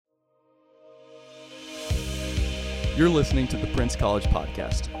You're listening to the Prince College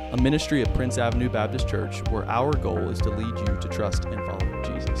Podcast, a ministry of Prince Avenue Baptist Church where our goal is to lead you to trust and follow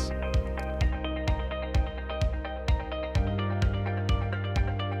Jesus.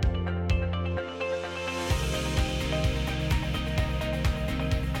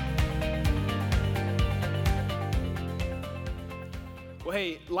 Well,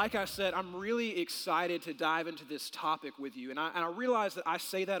 hey, like I said, I'm really excited to dive into this topic with you. And I realize that I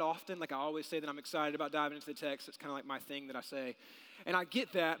say that often. Like I always say that I'm excited about diving into the text. It's kind of like my thing that I say. And I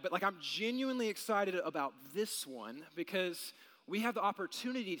get that, but like I'm genuinely excited about this one because we have the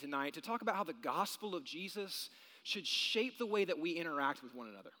opportunity tonight to talk about how the gospel of Jesus should shape the way that we interact with one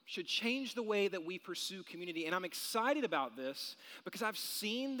another, should change the way that we pursue community. And I'm excited about this because I've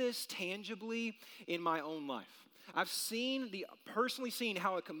seen this tangibly in my own life. I've personally seen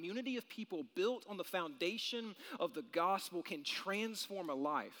how a community of people built on the foundation of the gospel can transform a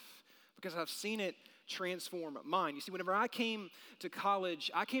life because I've seen it transform mine. You see, whenever I came to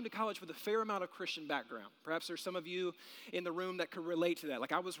college with a fair amount of Christian background. Perhaps there's some of you in the room that could relate to that.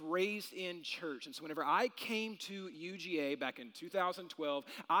 Like I was raised in church, and so whenever I came to UGA back in 2012,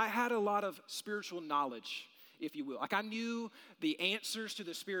 I had a lot of spiritual knowledge, if you will. Like I knew the answers to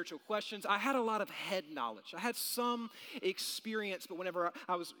the spiritual questions. I had a lot of head knowledge. I had some experience, but whenever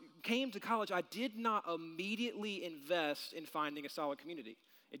I came to college, I did not immediately invest in finding a solid community.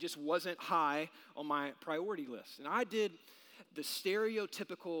 It just wasn't high on my priority list. And I did the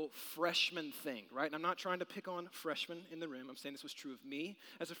stereotypical freshman thing, right? And I'm not trying to pick on freshmen in the room. I'm saying this was true of me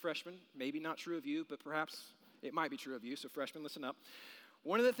as a freshman. Maybe not true of you, but perhaps it might be true of you. So freshmen, listen up.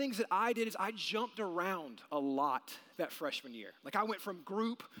 One of the things that I did is I jumped around a lot that freshman year. Like I went from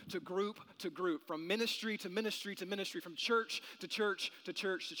group to group to group, from ministry to ministry to ministry, from church to church to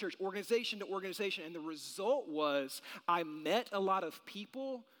church to church, organization to organization. And the result was I met a lot of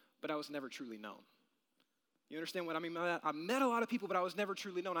people, but I was never truly known. You understand what I mean by that? I met a lot of people, but I was never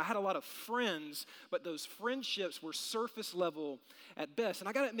truly known. I had a lot of friends, but those friendships were surface level at best. And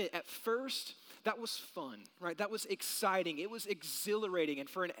I gotta admit, at first, that was fun, right? That was exciting. It was exhilarating. And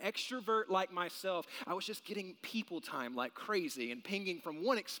for an extrovert like myself, I was just getting people time like crazy and pinging from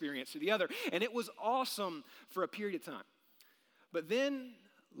one experience to the other. And it was awesome for a period of time. But then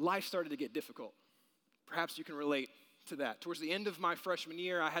life started to get difficult. Perhaps you can relate to that. Towards the end of my freshman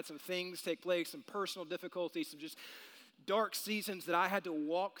year, I had some things take place, some personal difficulties, some just dark seasons that I had to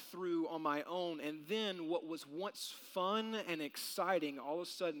walk through on my own. And then what was once fun and exciting all of a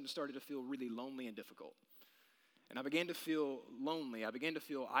sudden started to feel really lonely and difficult. And I began to feel lonely. I began to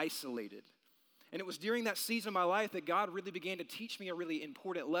feel isolated. And it was during that season of my life that God really began to teach me a really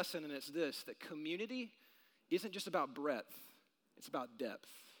important lesson, and it's this, that community isn't just about breadth, it's about depth.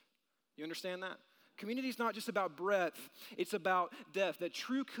 You understand that? Community is not just about breadth, it's about depth. That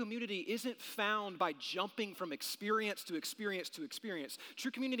true community isn't found by jumping from experience to experience to experience. True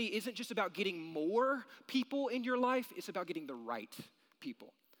community isn't just about getting more people in your life, it's about getting the right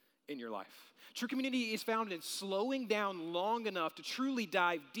people in your life. True community is found in slowing down long enough to truly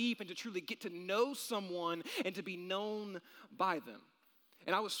dive deep and to truly get to know someone and to be known by them.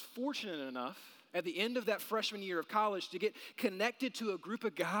 And I was fortunate enough at the end of that freshman year of college to get connected to a group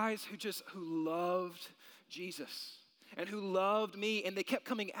of guys who loved Jesus and who loved me, and they kept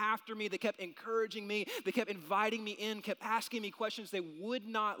coming after me, they kept encouraging me, they kept inviting me in, kept asking me questions. They would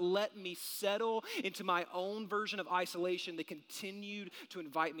not let me settle into my own version of isolation. They continued to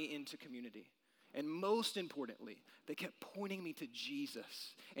invite me into community. And most importantly, they kept pointing me to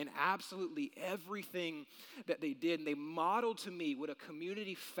Jesus and absolutely everything that they did. And they modeled to me what a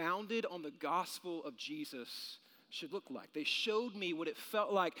community founded on the gospel of Jesus should look like. They showed me what it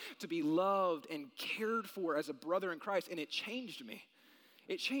felt like to be loved and cared for as a brother in Christ, and it changed me.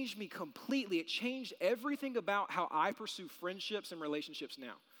 It changed me completely. It changed everything about how I pursue friendships and relationships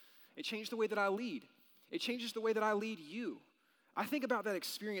now. It changed the way that I lead. It changes the way that I lead you. I think about that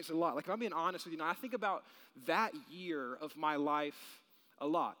experience a lot. Like, if I'm being honest with you now, I think about that year of my life a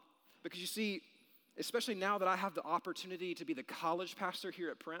lot. Because you see, especially now that I have the opportunity to be the college pastor here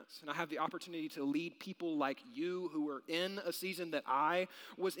at Prince, and I have the opportunity to lead people like you who were in a season that I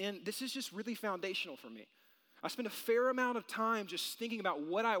was in, this is just really foundational for me. I spend a fair amount of time just thinking about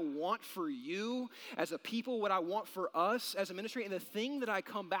what I want for you as a people, what I want for us as a ministry. And the thing that I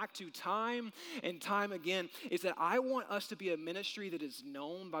come back to time and time again is that I want us to be a ministry that is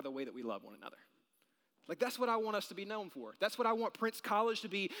known by the way that we love one another. Like, that's what I want us to be known for. That's what I want Prince College to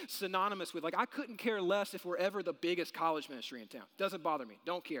be synonymous with. Like, I couldn't care less if we're ever the biggest college ministry in town. Doesn't bother me.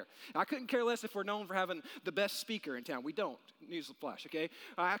 Don't care. I couldn't care less if we're known for having the best speaker in town. We don't. Newsflash, okay?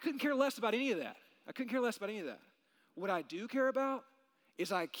 I couldn't care less about any of that. What I do care about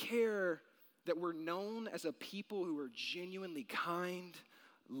is I care that we're known as a people who are genuinely kind,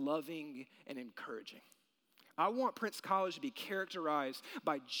 loving, and encouraging. I want Prince College to be characterized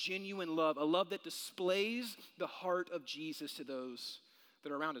by genuine love, a love that displays the heart of Jesus to those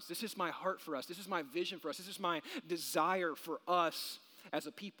that are around us. This is my heart for us. This is my vision for us. This is my desire for us as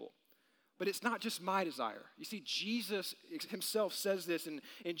a people. But it's not just my desire. You see, Jesus himself says this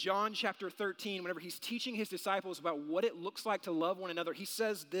in John chapter 13, whenever he's teaching his disciples about what it looks like to love one another. He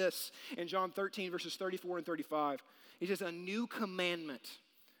says this in John 13, verses 34 and 35. He says, "A new commandment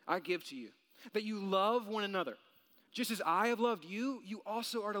I give to you, that you love one another. Just as I have loved you, you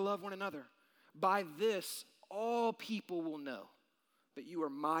also are to love one another. By this, all people will know that you are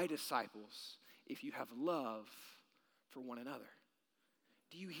my disciples if you have love for one another."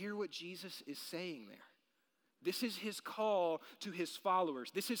 Do you hear what Jesus is saying there? This is his call to his followers.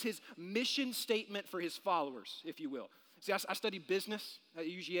 This is his mission statement for his followers, if you will. See, I study business at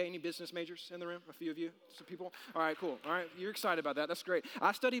UGA. Any business majors in the room? A few of you? Some people? All right, cool. All right, you're excited about that. That's great.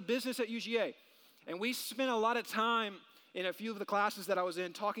 I study business at UGA, and we spent a lot of time in a few of the classes that I was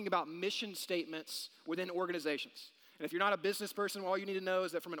in talking about mission statements within organizations. And if you're not a business person, all you need to know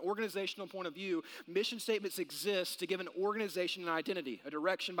is that from an organizational point of view, mission statements exist to give an organization an identity, a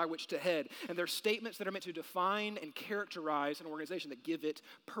direction by which to head. And they're statements that are meant to define and characterize an organization, that give it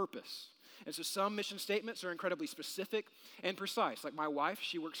purpose. And so some mission statements are incredibly specific and precise. Like my wife,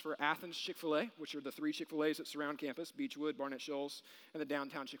 she works for Athens Chick-fil-A, which are the 3 Chick-fil-A's that surround campus, Beechwood, Barnett Shoals, and the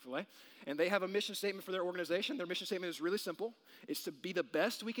downtown Chick-fil-A. And they have a mission statement for their organization. Their mission statement is really simple. It's to be the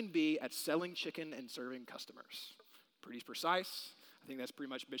best we can be at selling chicken and serving customers. Pretty precise. I think that's pretty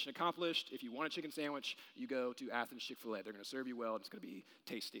much mission accomplished. If you want a chicken sandwich, you go to Athens Chick-fil-A. They're going to serve you well, and it's going to be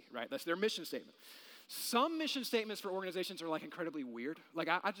tasty, right? That's their mission statement. Some mission statements for organizations are like incredibly weird. Like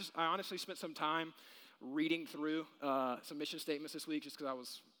I honestly spent some time reading through some mission statements this week just because I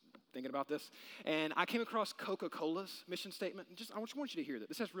was thinking about this. And I came across Coca-Cola's mission statement. And I just want you to hear that.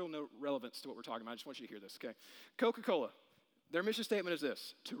 This has real no relevance to what we're talking about. I just want you to hear this, okay? Coca-Cola, their mission statement is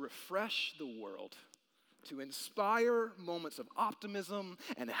this: to refresh the world, to inspire moments of optimism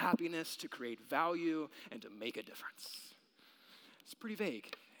and happiness, to create value, and to make a difference. It's pretty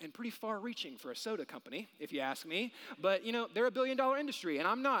vague and pretty far-reaching for a soda company, if you ask me. But, you know, they're a billion-dollar industry, and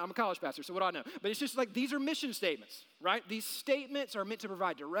I'm not. I'm a college pastor, so what do I know? But it's just like these are mission statements, right? These statements are meant to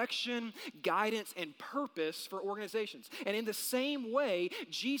provide direction, guidance, and purpose for organizations. And in the same way,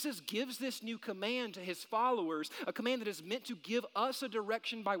 Jesus gives this new command to his followers, a command that is meant to give us a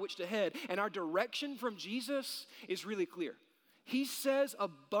direction by which to head. And our direction from Jesus is really clear. He says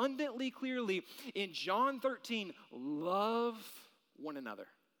abundantly clearly in John 13, love one another,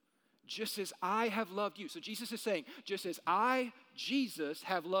 just as I have loved you. So Jesus is saying, just as I, Jesus,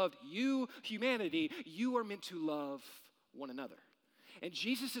 have loved you, humanity, you are meant to love one another. And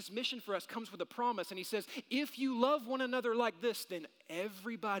Jesus' mission for us comes with a promise, and he says, if you love one another like this, then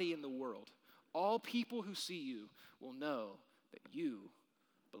everybody in the world, all people who see you, will know that you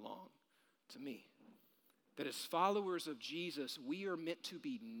belong to me. That as followers of Jesus, we are meant to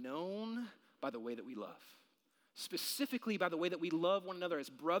be known by the way that we love. Specifically by the way that we love one another as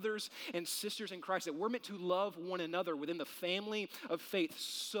brothers and sisters in Christ, that we're meant to love one another within the family of faith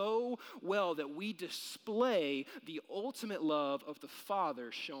so well that we display the ultimate love of the Father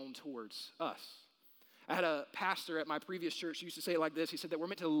shown towards us. I had a pastor at my previous church who used to say it like this. He said that we're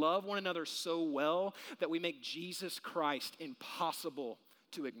meant to love one another so well that we make Jesus Christ impossible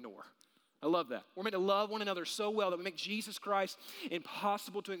to ignore. I love that. We're meant to love one another so well that we make Jesus Christ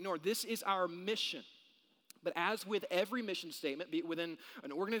impossible to ignore. This is our mission. But as with every mission statement, be it within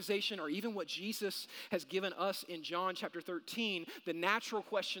an organization or even what Jesus has given us in John chapter 13, the natural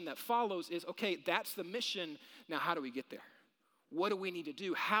question that follows is, okay, that's the mission. Now, how do we get there? What do we need to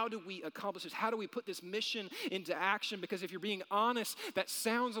do? How do we accomplish this? How do we put this mission into action? Because if you're being honest, that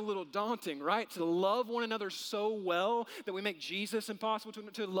sounds a little daunting, right? To love one another so well that we make Jesus impossible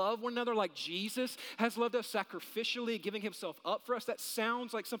to love one another like Jesus has loved us sacrificially, giving himself up for us. That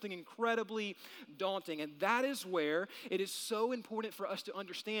sounds like something incredibly daunting. And that is where it is so important for us to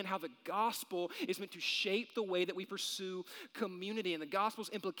understand how the gospel is meant to shape the way that we pursue community and the gospel's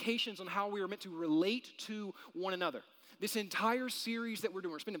implications on how we are meant to relate to one another. This entire series that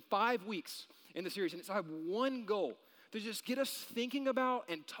we're spending 5 weeks in the series, and it's I have one goal, to just get us thinking about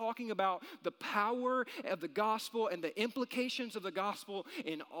and talking about the power of the gospel and the implications of the gospel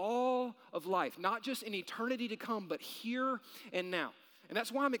in all of life, not just in eternity to come, but here and now. And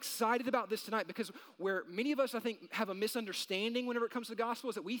that's why I'm excited about this tonight, because where many of us, I think, have a misunderstanding whenever it comes to the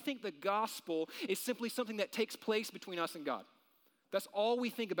gospel is that we think the gospel is simply something that takes place between us and God. That's all we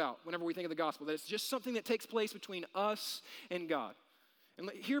think about whenever we think of the gospel, that it's just something that takes place between us and God. And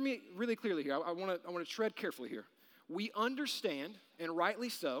hear me really clearly here. I want to tread carefully here. We understand, and rightly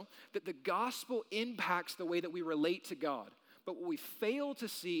so, that the gospel impacts the way that we relate to God. But what we fail to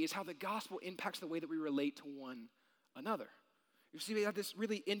see is how the gospel impacts the way that we relate to one another. You see, we have this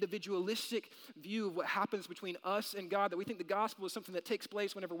really individualistic view of what happens between us and God, that we think the gospel is something that takes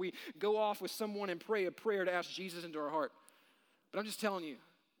place whenever we go off with someone and pray a prayer to ask Jesus into our heart. But I'm just telling you,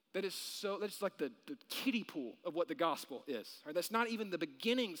 that's like the kiddie pool of what the gospel is. Right? That's not even the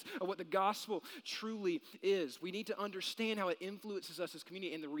beginnings of what the gospel truly is. We need to understand how it influences us as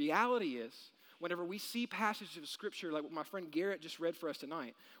community. And the reality is, whenever we see passages of Scripture like what my friend Garrett just read for us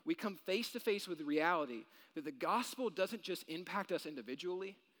tonight, we come face to face with the reality that the gospel doesn't just impact us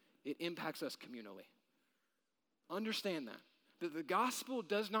individually, it impacts us communally. Understand that the gospel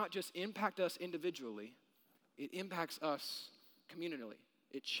does not just impact us individually, it impacts us communally.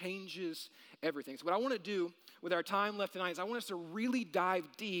 It changes everything. So what I want to do with our time left tonight is I want us to really dive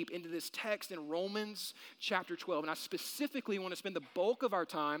deep into this text in Romans chapter 12. And I specifically want to spend the bulk of our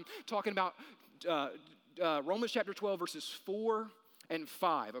time talking about Romans chapter 12, verses 4 and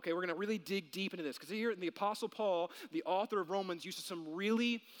 5. Okay, we're going to really dig deep into this because here the Apostle Paul, the author of Romans, uses some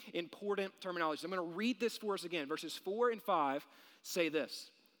really important terminology. I'm going to read this for us again. Verses 4 and 5 say this: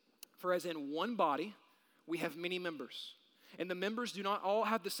 "For as in one body we have many members, and the members do not all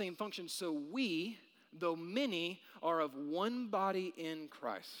have the same function, so we, though many, are of one body in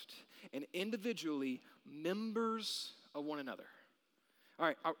Christ, and individually members of one another." All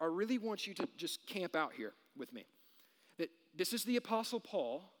right, I really want you to just camp out here with me. That this is the Apostle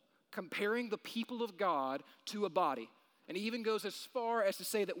Paul comparing the people of God to a body. And he even goes as far as to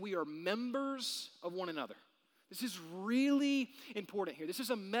say that we are members of one another. This is really important here. This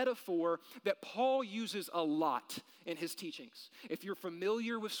is a metaphor that Paul uses a lot in his teachings. If you're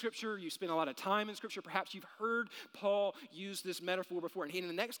familiar with Scripture, you spend a lot of time in Scripture, perhaps you've heard Paul use this metaphor before. And in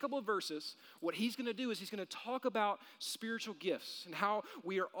the next couple of verses, what he's going to do is he's going to talk about spiritual gifts and how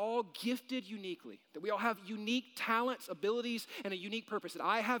we are all gifted uniquely, that we all have unique talents, abilities, and a unique purpose, that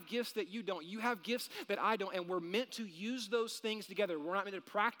I have gifts that you don't, you have gifts that I don't, and we're meant to use those things together. We're not meant to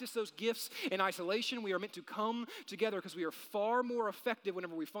practice those gifts in isolation. We are meant to come together because we are far more effective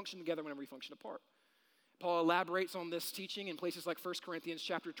whenever we function together, whenever we function apart. Paul elaborates on this teaching in places like 1 Corinthians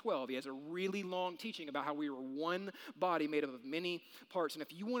chapter 12. He has a really long teaching about how we are one body made up of many parts. And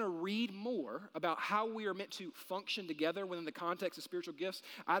if you want to read more about how we are meant to function together within the context of spiritual gifts,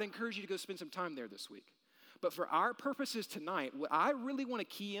 I'd encourage you to go spend some time there this week. But for our purposes tonight, what I really want to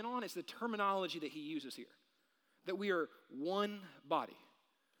key in on is the terminology that he uses here. That we are one body.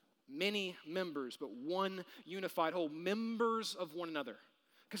 Many members, but one unified whole, members of one another.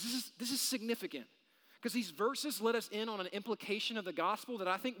 Because this is significant. Because these verses let us in on an implication of the gospel that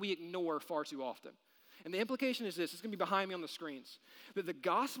I think we ignore far too often. And the implication is this, it's going to be behind me on the screens, that the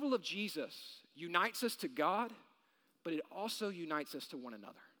gospel of Jesus unites us to God, but it also unites us to one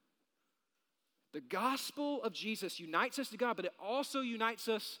another. The gospel of Jesus unites us to God, but it also unites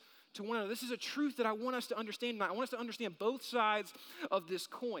us to one another. This is a truth that I want us to understand tonight. I want us to understand both sides of this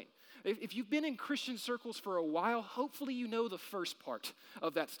coin. If you've been in Christian circles for a while, hopefully you know the first part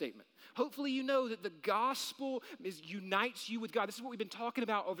of that statement. Hopefully you know that the gospel unites you with God. This is what we've been talking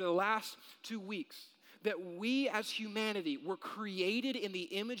about over the last 2 weeks. That we as humanity were created in the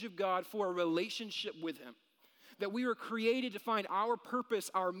image of God for a relationship with Him. That we were created to find our purpose,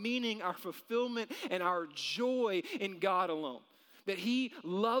 our meaning, our fulfillment, and our joy in God alone. That He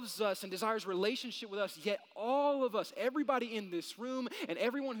loves us and desires relationship with us, yet all of us, everybody in this room and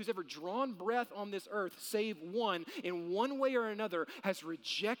everyone who's ever drawn breath on this earth, save one, in one way or another, has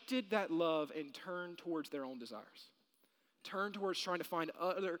rejected that love and turned towards their own desires. Turned towards trying to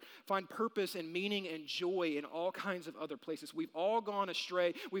find purpose and meaning and joy in all kinds of other places. We've all gone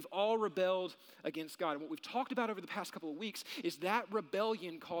astray. We've all rebelled against God. And what we've talked about over the past couple of weeks is that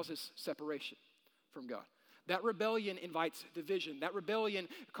rebellion causes separation from God. That rebellion invites division. That rebellion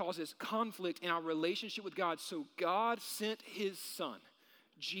causes conflict in our relationship with God. So God sent His Son,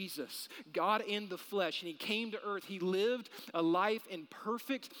 Jesus, God in the flesh, and He came to earth. He lived a life in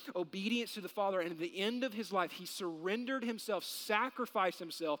perfect obedience to the Father, and at the end of His life, He surrendered Himself, sacrificed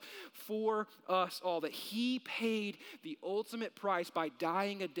Himself for us all, that He paid the ultimate price by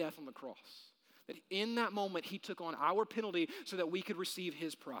dying a death on the cross. That in that moment, He took on our penalty so that we could receive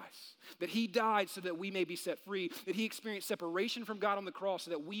His price. That He died so that we may be set free. That He experienced separation from God on the cross so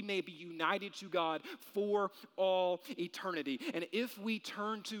that we may be united to God for all eternity. And if we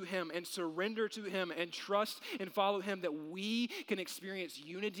turn to Him and surrender to Him and trust and follow Him, that we can experience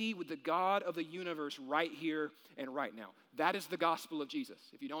unity with the God of the universe right here and right now. That is the gospel of Jesus.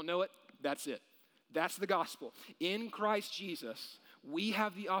 If you don't know it, that's it. That's the gospel. In Christ Jesus, we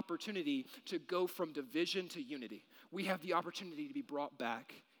have the opportunity to go from division to unity. We have the opportunity to be brought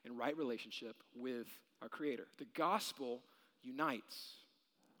back in right relationship with our Creator. The gospel unites.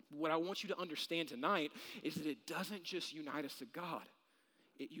 What I want you to understand tonight is that it doesn't just unite us to God.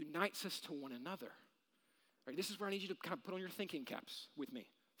 It unites us to one another. All right, this is where I need you to kind of put on your thinking caps with me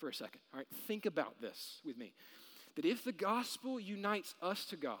for a second. All right, think about this with me. That if the gospel unites us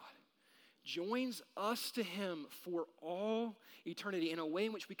to God, joins us to him for all eternity in a way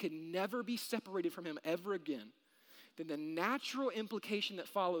in which we could never be separated from him ever again, then the natural implication that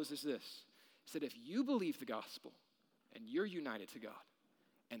follows is this, is that if you believe the gospel and you're united to God,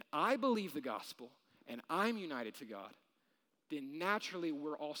 and I believe the gospel and I'm united to God, then naturally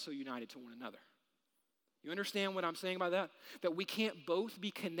we're also united to one another. You understand what I'm saying by that? That we can't both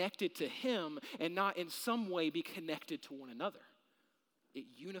be connected to him and not in some way be connected to one another. It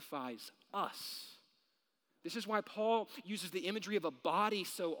unifies us. This is why Paul uses the imagery of a body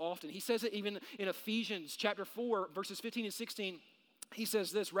so often. He says it even in Ephesians chapter 4, verses 15 and 16. He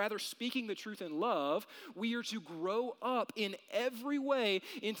says this, rather speaking the truth in love, we are to grow up in every way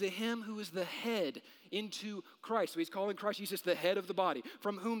into him who is the head, into Christ. So he's calling Christ Jesus the head of the body,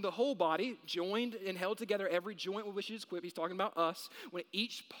 from whom the whole body, joined and held together, every joint with which it is equipped, he's talking about us, when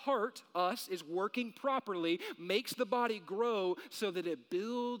each part, us, is working properly, makes the body grow so that it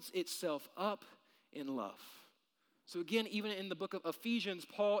builds itself up in love. So again, even in the book of Ephesians,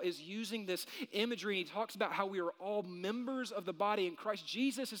 Paul is using this imagery, and he talks about how we are all members of the body, and Christ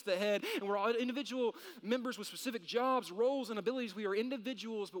Jesus is the head, and we're all individual members with specific jobs, roles, and abilities. We are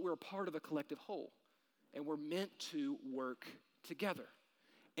individuals, but we're a part of a collective whole, and we're meant to work together.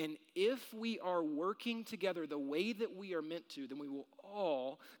 And if we are working together the way that we are meant to, then we will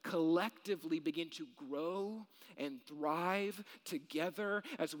all collectively begin to grow and thrive together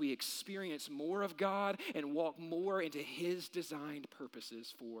as we experience more of God and walk more into his designed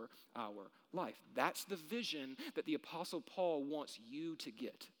purposes for our life. That's the vision that the Apostle Paul wants you to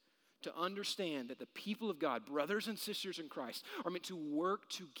get. To understand that the people of God, brothers and sisters in Christ, are meant to work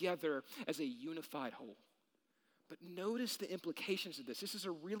together as a unified whole. But notice the implications of this. This is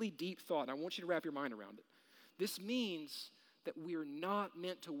a really deep thought, and I want you to wrap your mind around it. This means that we are not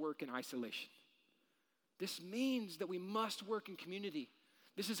meant to work in isolation. This means that we must work in community.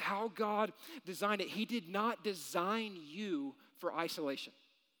 This is how God designed it. He did not design you for isolation.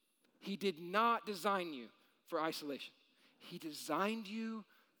 He did not design you for isolation. He designed you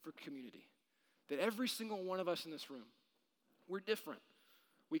for community. That every single one of us in this room, we're different.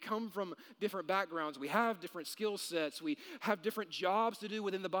 We come from different backgrounds. We have different skill sets. We have different jobs to do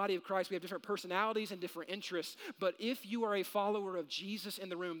within the body of Christ. We have different personalities and different interests. But if you are a follower of Jesus in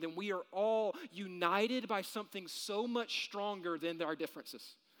the room, then we are all united by something so much stronger than our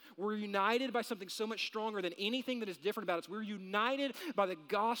differences. We're united by something so much stronger than anything that is different about us. We're united by the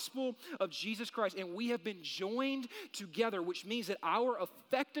gospel of Jesus Christ, and we have been joined together, which means that our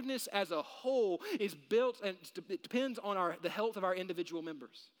effectiveness as a whole is built, and it depends on the health of our individual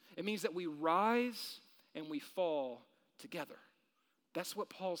members. It means that we rise and we fall together. That's what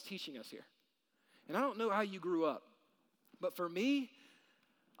Paul's teaching us here. And I don't know how you grew up, but for me,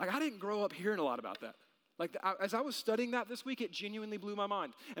 I didn't grow up hearing a lot about that. As I was studying that this week, it genuinely blew my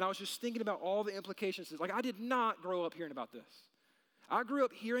mind. And I was just thinking about all the implications. I did not grow up hearing about this. I grew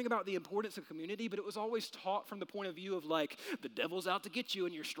up hearing about the importance of community, but it was always taught from the point of view of the devil's out to get you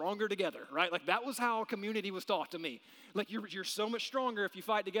and you're stronger together, right? That was how community was taught to me. You're so much stronger if you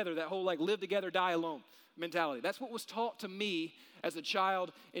fight together, that whole live together, die alone mentality. That's what was taught to me as a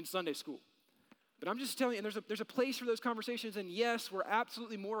child in Sunday school. But I'm just telling you, and there's a place for those conversations, and yes, we're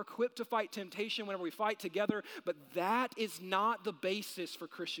absolutely more equipped to fight temptation whenever we fight together, but that is not the basis for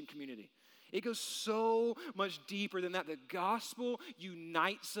Christian community. It goes so much deeper than that. The gospel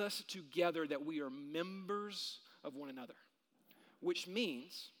unites us together, that we are members of one another, which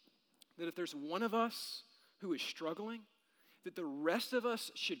means that if there's one of us who is struggling, that the rest of us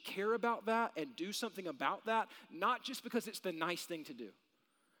should care about that and do something about that, not just because it's the nice thing to do,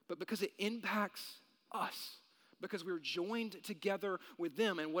 but because it impacts us, because we're joined together with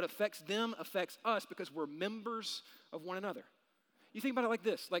them, and what affects them affects us because we're members of one another. You think about it like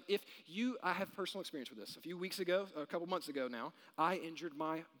this, I have personal experience with this. A couple months ago now, I injured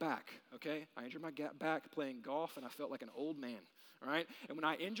my back, okay? I injured my back playing golf, and I felt like an old man, all right? And when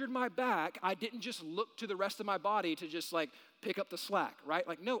I injured my back, I didn't just look to the rest of my body to just pick up the slack, right?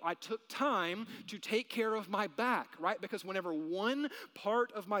 No, I took time to take care of my back, right? Because whenever one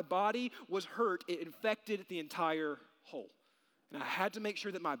part of my body was hurt, it infected the entire whole. And I had to make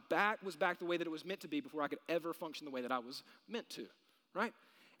sure that my back was back the way that it was meant to be before I could ever function the way that I was meant to, right?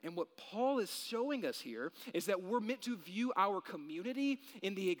 And what Paul is showing us here is that we're meant to view our community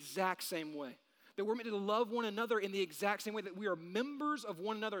in the exact same way. That we're meant to love one another in the exact same way, that we are members of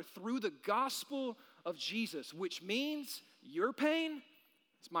one another through the gospel of Jesus, which means your pain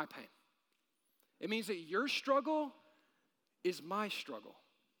is my pain. It means that your struggle is my struggle.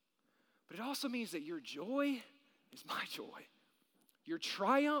 But it also means that your joy is my joy. Your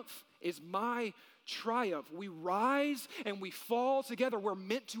triumph is my triumph. We rise and we fall together. We're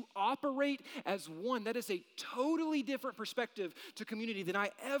meant to operate as one. That is a totally different perspective to community than I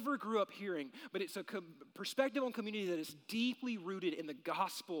ever grew up hearing. But it's a perspective on community that is deeply rooted in the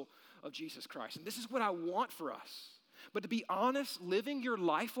gospel of Jesus Christ. And this is what I want for us. But to be honest, living your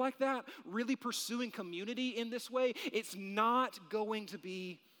life like that, really pursuing community in this way, it's not going to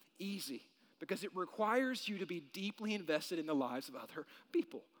be easy because it requires you to be deeply invested in the lives of other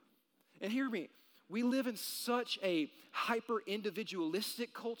people. And hear me, we live in such a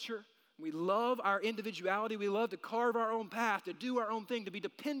hyper-individualistic culture. We love our individuality. We love to carve our own path, to do our own thing, to be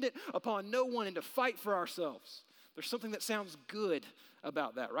dependent upon no one and to fight for ourselves. There's something that sounds good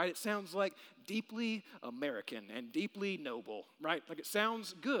about that, right? It sounds like deeply American and deeply noble, right? Like it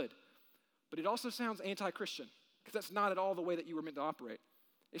sounds good, but it also sounds anti-Christian because that's not at all the way that you were meant to operate.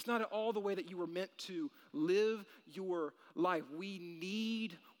 It's not at all the way that you were meant to live your life. We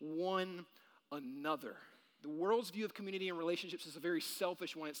need one another. The world's view of community and relationships is a very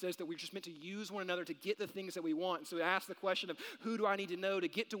selfish one. It says that we're just meant to use one another to get the things that we want. And so we ask the question of who do I need to know to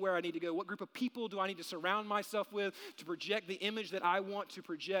get to where I need to go? What group of people do I need to surround myself with to project the image that I want to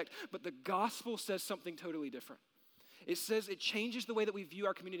project? But the gospel says something totally different. It says it changes the way that we view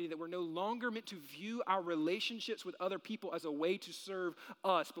our community, that we're no longer meant to view our relationships with other people as a way to serve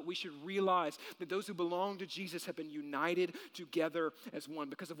us, but we should realize that those who belong to Jesus have been united together as one.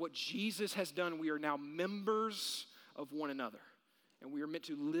 Because of what Jesus has done, we are now members of one another, and we are meant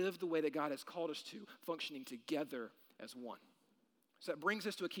to live the way that God has called us to, functioning together as one. So that brings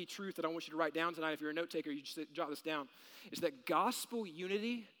us to a key truth that I want you to write down tonight. If you're a note taker, you just jot this down, is that gospel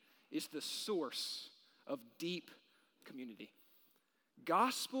unity is the source of deep community.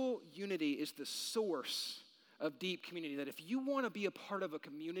 Gospel unity is the source of deep community. That if you want to be a part of a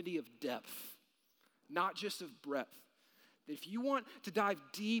community of depth, not just of breadth, that if you want to dive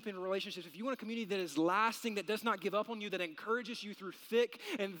deep in relationships, if you want a community that is lasting, that does not give up on you, that encourages you through thick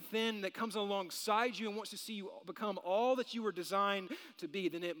and thin, that comes alongside you and wants to see you become all that you were designed to be,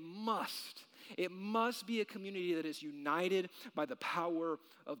 then it must be a community that is united by the power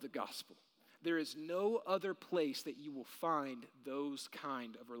of the gospel. There is no other place that you will find those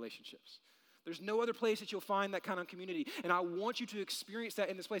kind of relationships. There's no other place that you'll find that kind of community. And I want you to experience that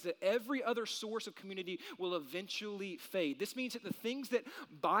in this place, that every other source of community will eventually fade. This means that the things that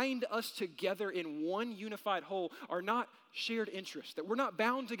bind us together in one unified whole are not shared interests, that we're not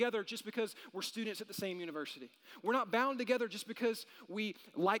bound together just because we're students at the same university. We're not bound together just because we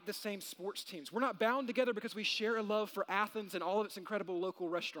like the same sports teams. We're not bound together because we share a love for Athens and all of its incredible local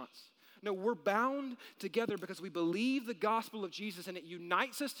restaurants. No, we're bound together because we believe the gospel of Jesus and it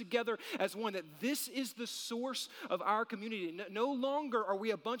unites us together as one, that this is the source of our community. No longer are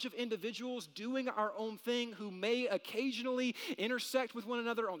we a bunch of individuals doing our own thing who may occasionally intersect with one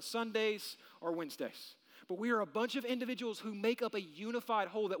another on Sundays or Wednesdays. But we are a bunch of individuals who make up a unified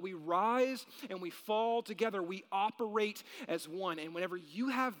whole, that we rise and we fall together. We operate as one. And whenever you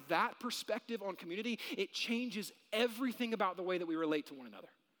have that perspective on community, it changes everything about the way that we relate to one another.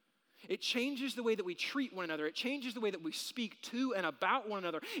 It changes the way that we treat one another. It changes the way that we speak to and about one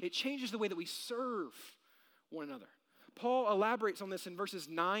another. It changes the way that we serve one another. Paul elaborates on this in verses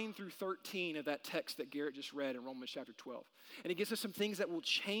 9 through 13 of that text that Garrett just read in Romans chapter 12. And he gives us some things that will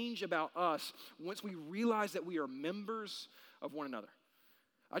change about us once we realize that we are members of one another.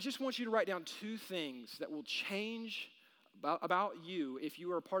 I just want you to write down two things that will change about you if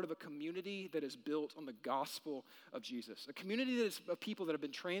you are a part of a community that is built on the gospel of Jesus. A community that is of people that have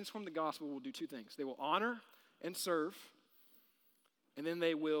been transformed the gospel will do two things. They will honor and serve, and then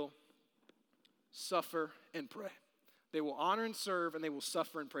they will suffer and pray. They will honor and serve, and they will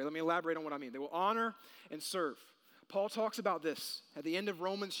suffer and pray. Let me elaborate on what I mean. They will honor and serve. Paul talks about this at the end of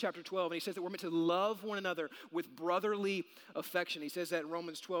Romans chapter 12, and he says that we're meant to love one another with brotherly affection. He says that in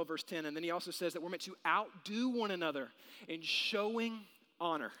Romans 12, verse 10, and then he also says that we're meant to outdo one another in showing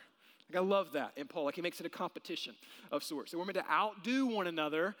honor. Like I love that in Paul, like he makes it a competition of sorts. That we're meant to outdo one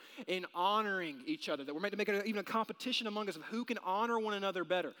another in honoring each other. That we're meant to make it even a competition among us of who can honor one another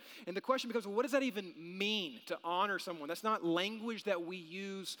better. And the question becomes, well, what does that even mean to honor someone? That's not language that we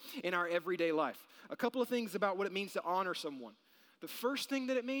use in our everyday life. A couple of things about what it means to honor someone. The first thing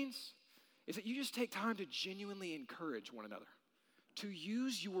that it means is that you just take time to genuinely encourage one another. to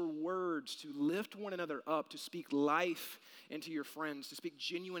use your words to lift one another up, to speak life into your friends, to speak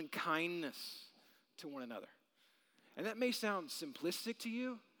genuine kindness to one another. And that may sound simplistic to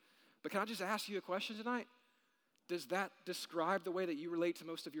you, but can I just ask you a question tonight? Does that describe the way that you relate to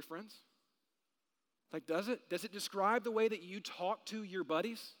most of your friends? Like, does it? Does it describe the way that you talk to your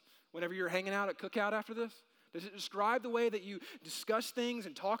buddies whenever you're hanging out at cookout after this? Does it describe the way that you discuss things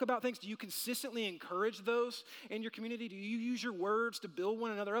and talk about things? Do you consistently encourage those in your community? Do you use your words to build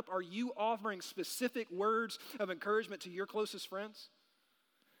one another up? Are you offering specific words of encouragement to your closest friends?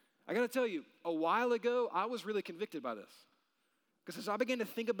 I got to tell you, a while ago, I was really convicted by this. Because as I began to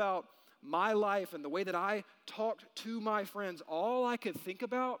think about my life and the way that I talked to my friends, all I could think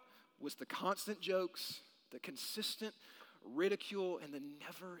about was the constant jokes, the consistent ridicule, and the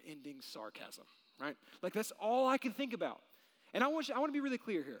never-ending sarcasm, right? Like, that's all I can think about. And I want to be really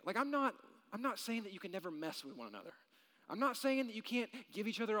clear here. Like, I'm not saying that you can never mess with one another. I'm not saying that you can't give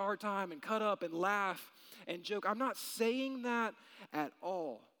each other a hard time and cut up and laugh and joke. I'm not saying that at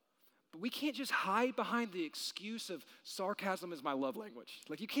all. But we can't just hide behind the excuse of sarcasm is my love language.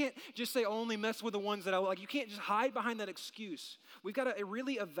 Like, you can't just say only mess with the ones that I like. You can't just hide behind that excuse. We've got to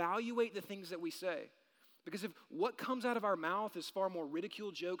really evaluate the things that we say. Because if what comes out of our mouth is far more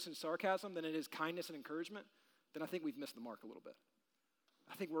ridicule, jokes, and sarcasm than it is kindness and encouragement, then I think we've missed the mark a little bit.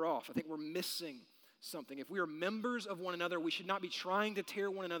 I think we're off. I think we're missing something. If we are members of one another, we should not be trying to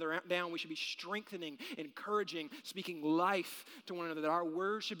tear one another down. We should be strengthening, encouraging, speaking life to one another. That our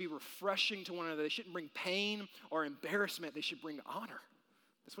words should be refreshing to one another. They shouldn't bring pain or embarrassment. They should bring honor.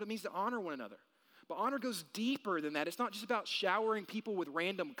 That's what it means to honor one another. But honor goes deeper than that. It's not just about showering people with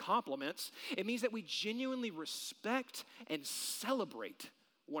random compliments. It means that we genuinely respect and celebrate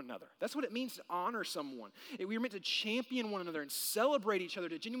one another. That's what it means to honor someone. We are meant to champion one another and celebrate each other,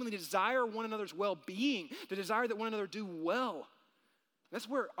 to genuinely desire one another's well-being, to desire that one another do well. That's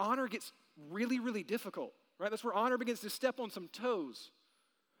where honor gets really, really difficult, right? That's where honor begins to step on some toes.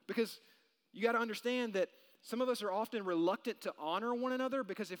 Because you got to understand that some of us are often reluctant to honor one another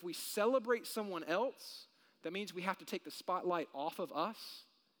because if we celebrate someone else, that means we have to take the spotlight off of us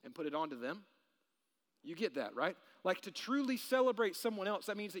and put it onto them. You get that, right? Like, to truly celebrate someone else,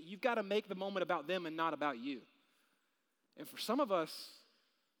 that means that you've got to make the moment about them and not about you. And for some of us,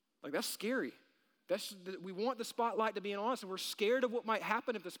 like, that's scary. We want the spotlight to be on us, and we're scared of what might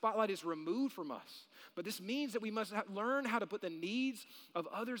happen if the spotlight is removed from us. But this means that we must learn how to put the needs of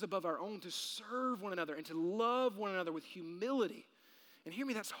others above our own, to serve one another and to love one another with humility. And hear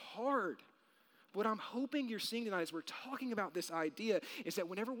me, that's hard. What I'm hoping you're seeing tonight as we're talking about this idea is that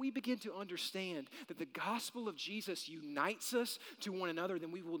whenever we begin to understand that the gospel of Jesus unites us to one another,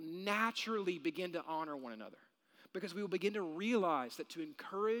 then we will naturally begin to honor one another. Because we will begin to realize that to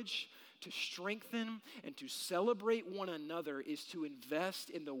encourage, to strengthen, and to celebrate one another is to invest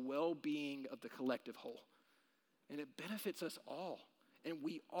in the well-being of the collective whole. And it benefits us all. And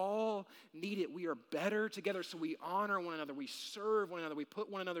we all need it. We are better together, so we honor one another. We serve one another. We put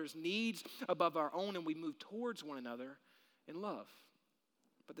one another's needs above our own, and we move towards one another in love.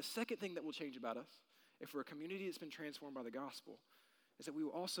 But the second thing that will change about us, if we're a community that's been transformed by the gospel, is that we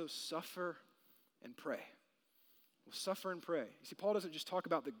will also suffer and pray. We'll suffer and pray. You see, Paul doesn't just talk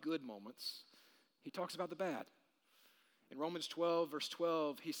about the good moments. He talks about the bad. In Romans 12, verse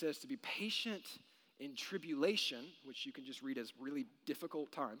 12, he says to be patient in tribulation, which you can just read as really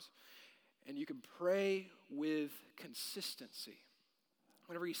difficult times, and you can pray with consistency.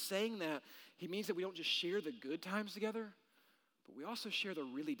 Whenever he's saying that, he means that we don't just share the good times together, but we also share the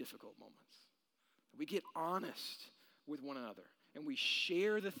really difficult moments. We get honest with one another, and we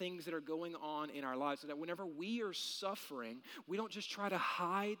share the things that are going on in our lives, so that whenever we are suffering, we don't just try to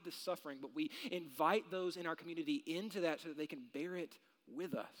hide the suffering, but we invite those in our community into that so that they can bear it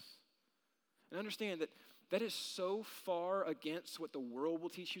with us. And understand that that is so far against what the world will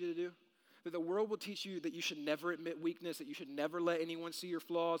teach you to do. That the world will teach you that you should never admit weakness, that you should never let anyone see your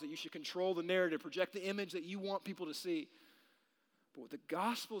flaws, that you should control the narrative, project the image that you want people to see. But what the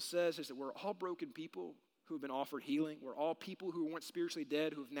gospel says is that we're all broken people who have been offered healing. We're all people who were once spiritually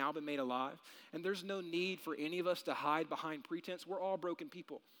dead who have now been made alive. And there's no need for any of us to hide behind pretense. We're all broken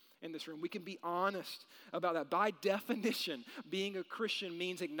people in this room. We can be honest about that. By definition, being a Christian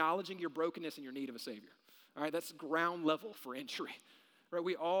means acknowledging your brokenness and your need of a Savior. All right, that's ground level for entry. Right?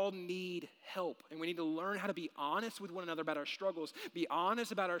 We all need help, and we need to learn how to be honest with one another about our struggles, be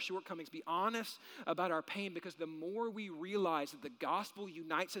honest about our shortcomings, be honest about our pain, because the more we realize that the gospel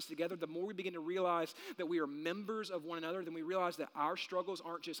unites us together, the more we begin to realize that we are members of one another, then we realize that our struggles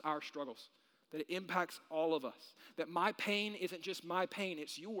aren't just our struggles, that it impacts all of us, that my pain isn't just my pain,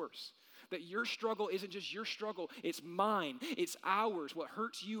 it's yours, That your struggle isn't just your struggle, it's mine, it's ours. What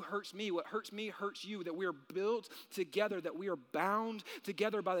hurts you hurts me, what hurts me hurts you. That we are built together, that we are bound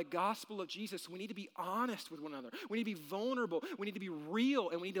together by the gospel of Jesus. We need to be honest with one another. We need to be vulnerable. We need to be real,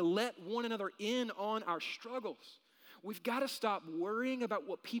 and we need to let one another in on our struggles. We've got to stop worrying about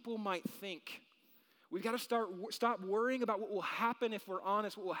what people might think. We've got to stop worrying about what will happen if we're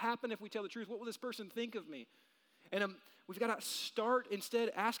honest, what will happen if we tell the truth, what will this person think of me? And we've got to start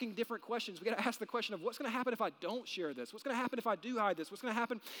instead asking different questions. We've got to ask the question of what's going to happen if I don't share this? What's going to happen if I do hide this? What's going to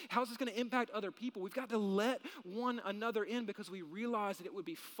happen? How's this going to impact other people? We've got to let one another in because we realize that it would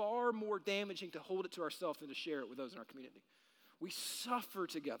be far more damaging to hold it to ourselves than to share it with those in our community. We suffer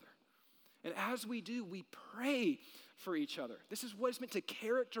together. And as we do, we pray for each other. This is what it's meant to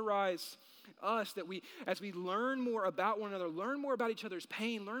characterize us, that we, as we learn more about one another, learn more about each other's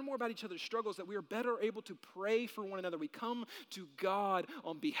pain, learn more about each other's struggles, that we are better able to pray for one another. We come to God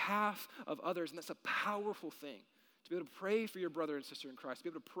on behalf of others, and that's a powerful thing. To be able to pray for your brother and sister in Christ, to be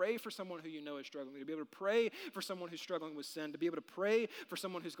able to pray for someone who you know is struggling, to be able to pray for someone who's struggling with sin, to be able to pray for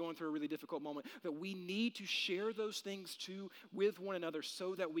someone who's going through a really difficult moment, that we need to share those things too with one another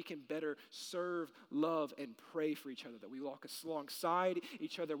so that we can better serve, love, and pray for each other, that we walk alongside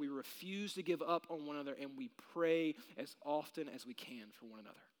each other, we refuse to give up on one another, and we pray as often as we can for one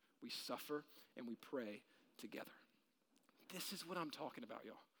another. We suffer and we pray together. This is what I'm talking about,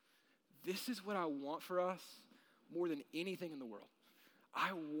 y'all. This is what I want for us more than anything in the world.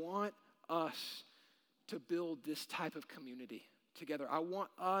 I want us to build this type of community together. I want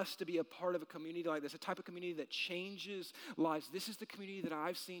us to be a part of a community like this, a type of community that changes lives. This is the community that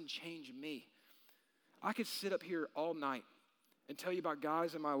I've seen change me. I could sit up here all night and tell you about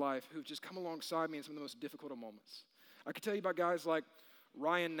guys in my life who've just come alongside me in some of the most difficult of moments. I could tell you about guys like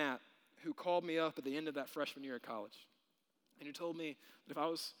Ryan Natt, who called me up at the end of that freshman year of college, and who told me that if I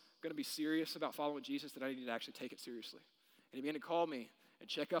was going to be serious about following Jesus, that I needed to actually take it seriously. And he began to call me and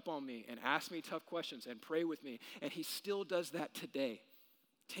check up on me and ask me tough questions and pray with me. And he still does that today.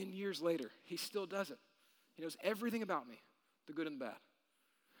 10 years later, he still does it. He knows everything about me, the good and the bad.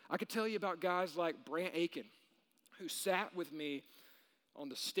 I could tell you about guys like Brant Aiken, who sat with me on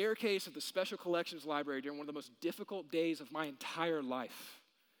the staircase of the Special Collections Library during one of the most difficult days of my entire life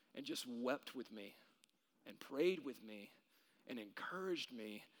and just wept with me and prayed with me and encouraged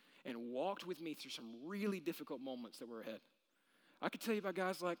me and walked with me through some really difficult moments that were ahead. I could tell you about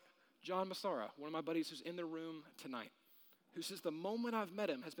guys like John Massara, one of my buddies who's in the room tonight, who says the moment I've met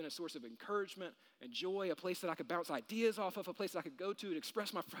him has been a source of encouragement and joy, a place that I could bounce ideas off of, a place that I could go to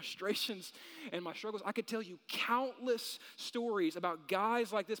express my frustrations and my struggles. I could tell you countless stories about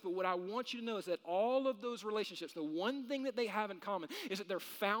guys like this, but what I want you to know is that all of those relationships, the one thing that they have in common is that they're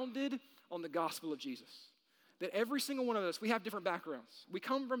founded on the gospel of Jesus. That every single one of us, we have different backgrounds. We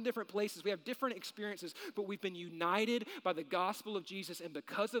come from different places. We have different experiences, but we've been united by the gospel of Jesus, and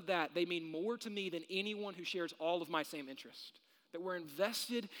because of that, they mean more to me than anyone who shares all of my same interest. That we're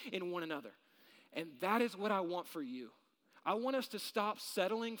invested in one another. And that is what I want for you. I want us to stop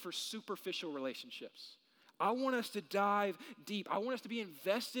settling for superficial relationships. I want us to dive deep. I want us to be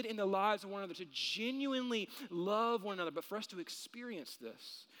invested in the lives of one another, to genuinely love one another. But for us to experience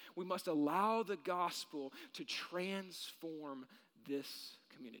this, we must allow the gospel to transform this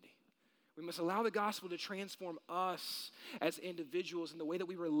community. We must allow the gospel to transform us as individuals in the way that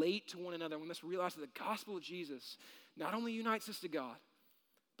we relate to one another. And we must realize that the gospel of Jesus not only unites us to God,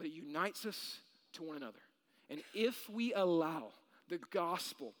 but it unites us to one another. And if we allow the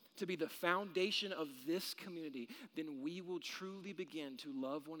gospel to be the foundation of this community, then we will truly begin to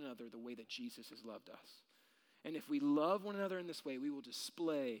love one another the way that Jesus has loved us. And if we love one another in this way, we will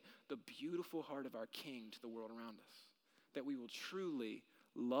display the beautiful heart of our King to the world around us. That we will truly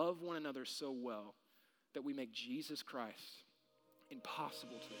love one another so well that we make Jesus Christ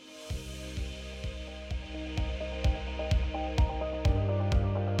impossible to ignore.